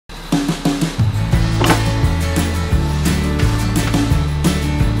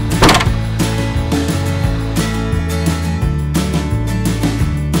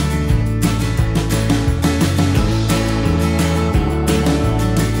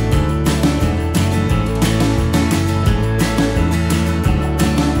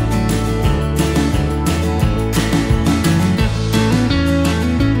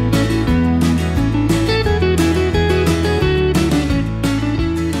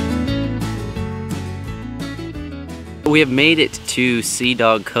We have made it to Sea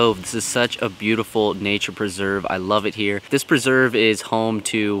Dog Cove. This is such a beautiful nature preserve. I love it here. This preserve is home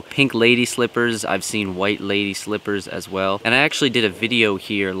to pink lady slippers. I've seen white lady slippers as well. And I actually did a video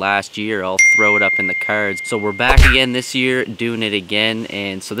here last year. I'll throw it up in the cards. So we're back again this year, doing it again.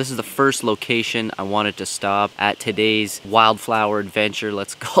 And so this is the first location I wanted to stop at today's wildflower adventure.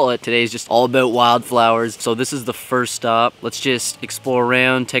 Let's call it. Today's just all about wildflowers. So this is the first stop. Let's just explore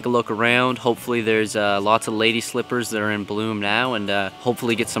around, take a look around. Hopefully there's lots of lady slippers that are in bloom now, and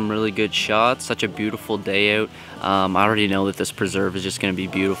hopefully get some really good shots. Such a beautiful day out. I already know that this preserve is just gonna be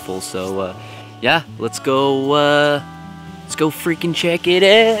beautiful, so yeah, let's go freaking check it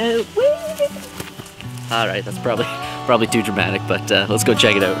out. Woo! All right, that's probably too dramatic, but let's go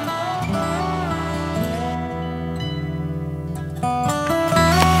check it out.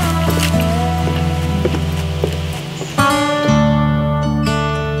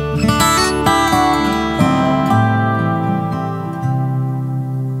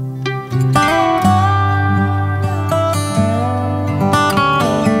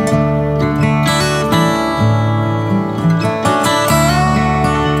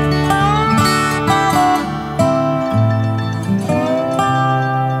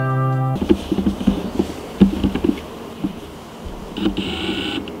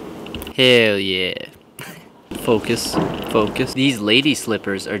 Hell yeah. Focus, focus. These lady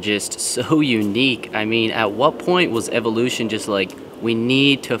slippers are just so unique. I mean, at what point was evolution just like, we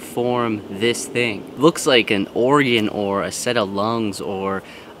need to form this thing? Looks like an organ or a set of lungs, or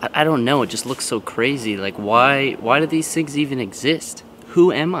I don't know, it just looks so crazy. Like, why do these things even exist?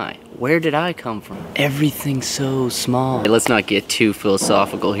 Who am I? Where did I come from? Everything's so small. Let's not get too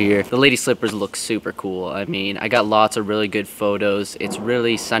philosophical here. The lady slippers look super cool. I mean, I got lots of really good photos. It's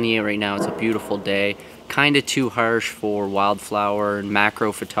really sunny right now. It's a beautiful day. Kind of too harsh for wildflower and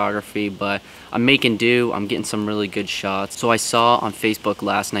macro photography, but I'm making do. I'm getting some really good shots. So I saw on Facebook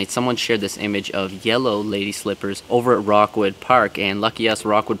last night, someone shared this image of yellow lady slippers over at Rockwood Park, and lucky us,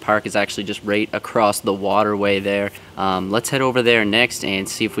 Rockwood Park is actually just right across the waterway there. Let's head over there next and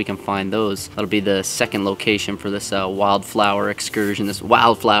see if we can find those. That'll be the second location for this wildflower excursion, this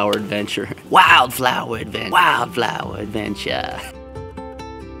wildflower adventure. Wildflower adventure. Wildflower adventure.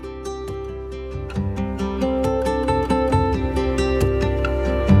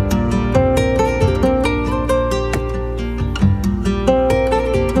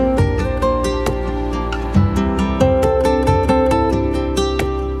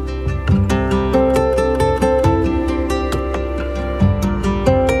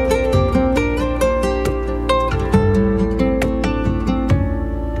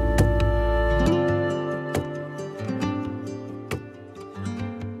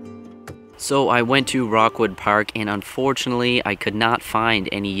 So I went to Rockwood Park, and unfortunately I could not find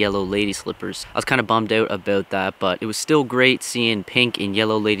any yellow lady slippers. I was kind of bummed out about that, but it was still great seeing pink and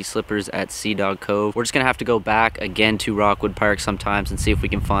yellow lady slippers at Sea Dog Cove. We're just gonna have to go back again to Rockwood Park sometimes and see if we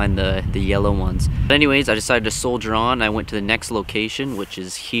can find the yellow ones. But anyways, I decided to soldier on. I went to the next location, which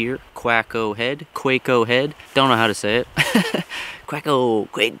is here, Quaco Head. Quaco Head. Don't know how to say it.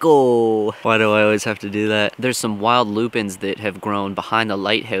 Quaco. Why do I always have to do that? There's some wild lupins that have grown behind the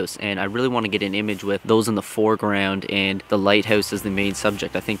lighthouse, and I really want to get an image with those in the foreground and the lighthouse as the main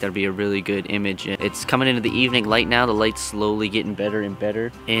subject. I think that'd be a really good image. It's coming into the evening light now. The light's slowly getting better and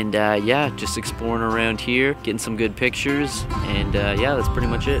better. And yeah, just exploring around here, getting some good pictures. And yeah, that's pretty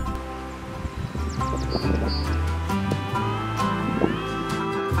much it.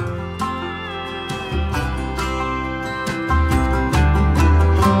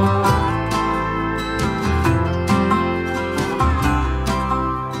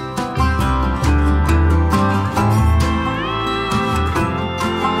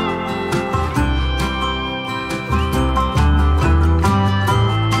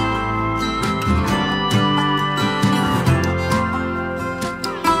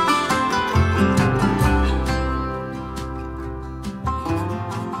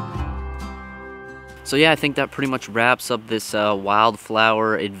 So yeah, I think that pretty much wraps up this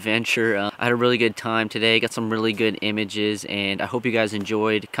wildflower adventure. I had a really good time today, got some really good images, and I hope you guys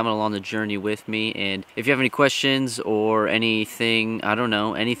enjoyed coming along the journey with me. And if you have any questions or anything, I don't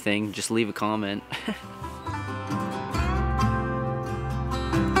know, anything, just leave a comment.